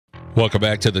Welcome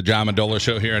back to the John Mendola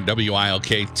Show here on WILK,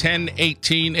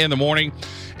 10:18 in the morning.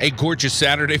 A gorgeous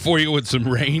Saturday for you with some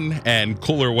rain and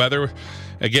cooler weather.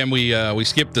 Again, we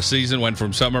skipped the season, went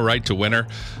from summer right to winter,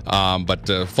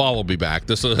 but fall will be back.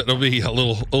 It'll be a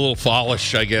little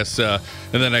fallish, I guess, in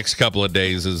the next couple of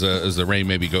days as the rain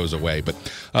maybe goes away. But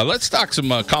let's talk some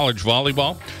college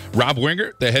volleyball. Rob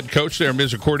Wingert, the head coach there at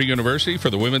Misericordia University for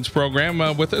the women's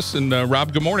program, with us. And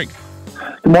Rob, good morning.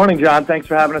 Good morning, John. Thanks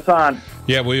for having us on.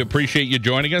 Yeah, we appreciate you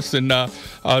joining us, and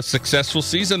a successful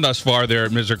season thus far there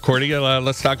at Misericordia.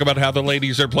 Let's talk about how the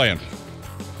ladies are playing.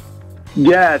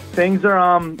 Yeah, things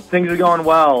are going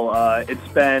well. It's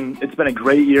been a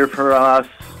great year for us.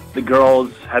 The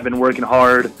girls have been working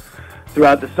hard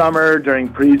throughout the summer, during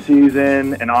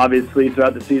preseason, and obviously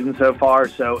throughout the season so far.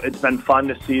 So it's been fun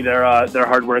to see their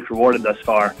hard work rewarded thus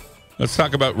far. Let's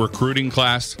talk about recruiting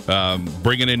class,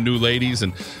 bringing in new ladies,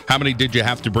 and how many did you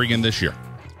have to bring in this year?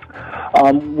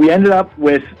 We ended up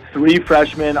with 3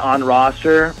 freshmen on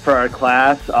roster for our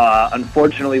class.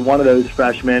 Unfortunately, one of those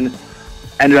freshmen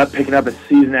ended up picking up a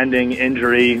season-ending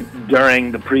injury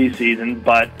during the preseason,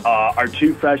 but our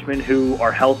 2 freshmen who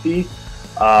are healthy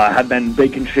have been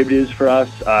big contributors for us.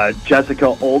 Jessica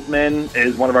Oltman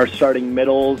is one of our starting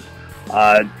middles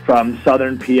from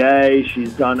Southern PA.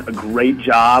 She's done a great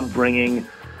job bringing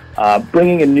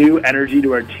a new energy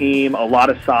to our team, a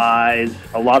lot of size,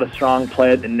 a lot of strong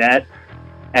play at the net.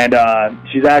 And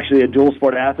she's actually a dual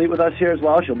sport athlete with us here as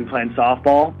well. She'll be playing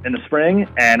softball in the spring.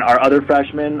 And our other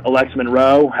freshman, Alexa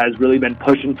Monroe, has really been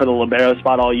pushing for the libero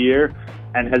spot all year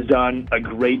and has done a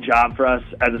great job for us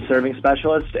as a serving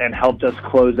specialist and helped us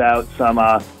close out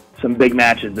some big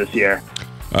matches this year.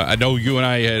 I know you and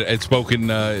I had spoken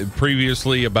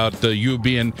previously about you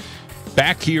being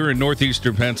back here in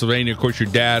northeastern Pennsylvania. Of course, your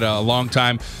dad, a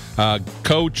longtime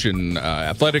coach and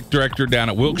athletic director down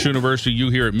at Wilkes University, you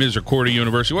here at Misericordia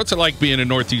University. What's it like being in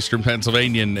northeastern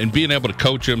Pennsylvania and being able to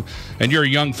coach him? And you're a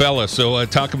young fella, so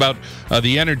talk about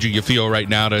the energy you feel right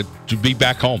now to be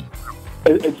back home.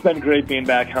 It's been great being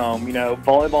back home. You know,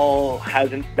 volleyball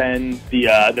hasn't been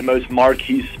the most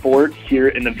marquee sport here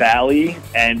in the Valley,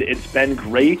 and it's been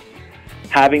great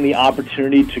having the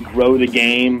opportunity to grow the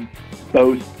game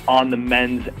both on the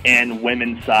men's and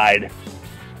women's side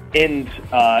in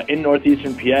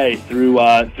northeastern PA through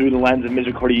the lens of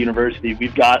Misericordia University.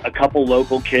 We've got a couple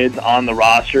local kids on the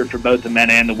roster for both the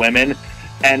men and the women,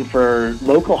 and for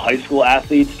local high school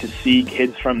athletes to see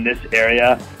kids from this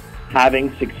area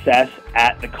having success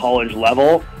at the college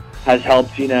level has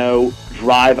helped,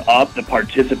 drive up the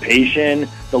participation,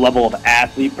 the level of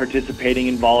athlete participating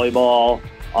in volleyball,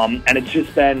 and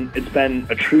it's been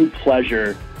a true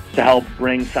pleasure to help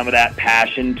bring some of that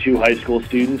passion to high school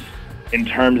students in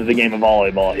terms of the game of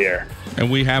volleyball here.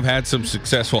 And we have had some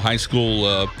successful high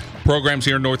school programs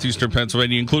here in northeastern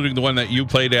Pennsylvania, including the one that you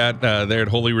played at there at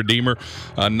Holy Redeemer.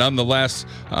 Nonetheless,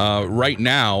 right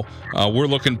now, we're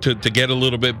looking to get a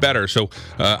little bit better. So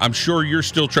I'm sure you're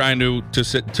still trying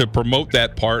to promote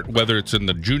that part, whether it's in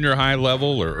the junior high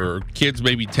level or kids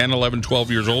maybe 10, 11,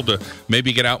 12 years old to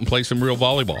maybe get out and play some real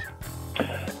volleyball.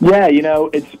 Yeah,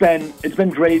 it's been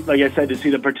great, like I said, to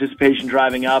see the participation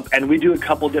driving up, and we do a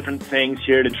couple different things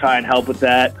here to try and help with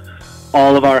that.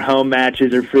 All of our home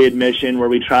matches are free admission, where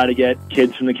we try to get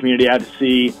kids from the community out to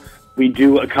see. We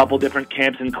do a couple different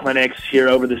camps and clinics here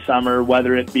over the summer,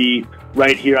 whether it be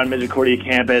right here on Misericordia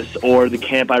campus or the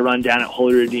camp I run down at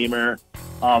Holy Redeemer.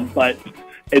 But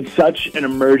it's such an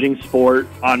emerging sport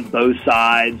on both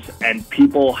sides, and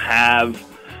people have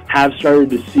started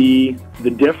to see the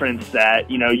difference that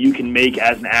you can make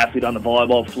as an athlete on the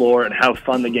volleyball floor and how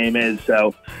fun the game is.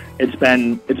 So it's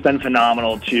been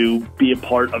phenomenal to be a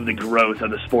part of the growth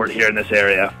of the sport here in this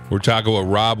area. We're talking with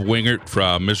Rob Wingert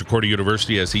from Misericordia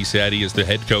University. As he said, he is the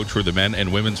head coach for the men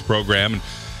and women's program. And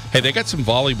hey, they got some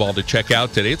volleyball to check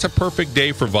out today. It's a perfect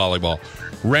day for volleyball.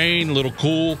 Rain, a little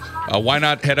cool. Why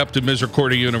not head up to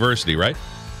Misericordia University, right?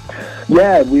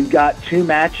 Yeah, we've got 2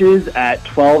 matches at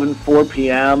 12 and 4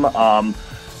 p.m.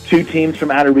 2 teams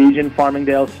from out of region,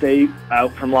 Farmingdale State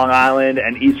out from Long Island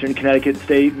and Eastern Connecticut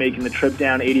State making the trip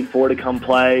down 84 to come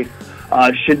play.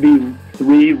 Should be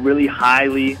 3 really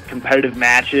highly competitive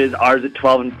matches, ours at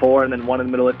 12 and 4 and then one in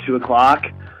the middle at 2 o'clock.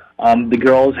 The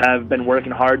girls have been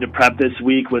working hard to prep this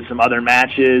week with some other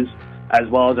matches as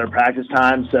well as our practice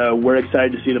time, so we're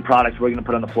excited to see the products we're going to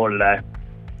put on the floor today.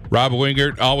 Rob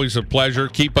Wingert, always a pleasure.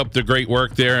 Keep up the great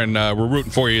work there, and we're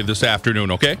rooting for you this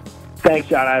afternoon, okay? Thanks,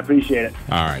 John. I appreciate it.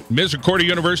 All right. Misericordia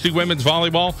University Women's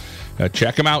Volleyball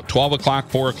check them out. 12 o'clock,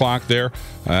 4 o'clock there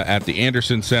at the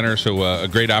Anderson Center. So a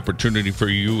great opportunity for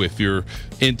you if you're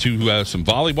into some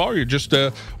volleyball or you just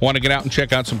want to get out and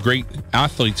check out some great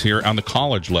athletes here on the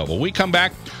college level. We come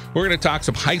back, we're going to talk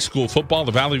some high school football.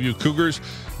 The Valley View Cougars,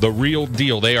 the real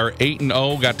deal. They are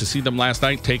 8-0. Got to see them last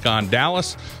night take on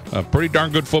Dallas. A pretty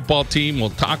darn good football team.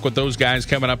 We'll talk with those guys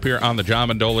coming up here on the John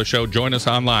Mendola Show. Join us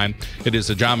online. It is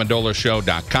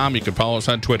thejohnmendolashow.com. You can follow us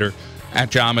on Twitter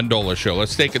at John Mendola Show.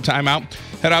 Let's take a time out.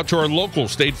 Head out to our local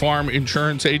State Farm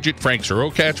insurance agent, Frank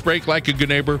Sorokatch. Break like a good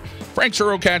neighbor. Frank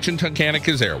Sorokatch in Tunkhannock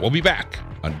is there. We'll be back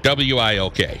on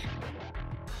WILK.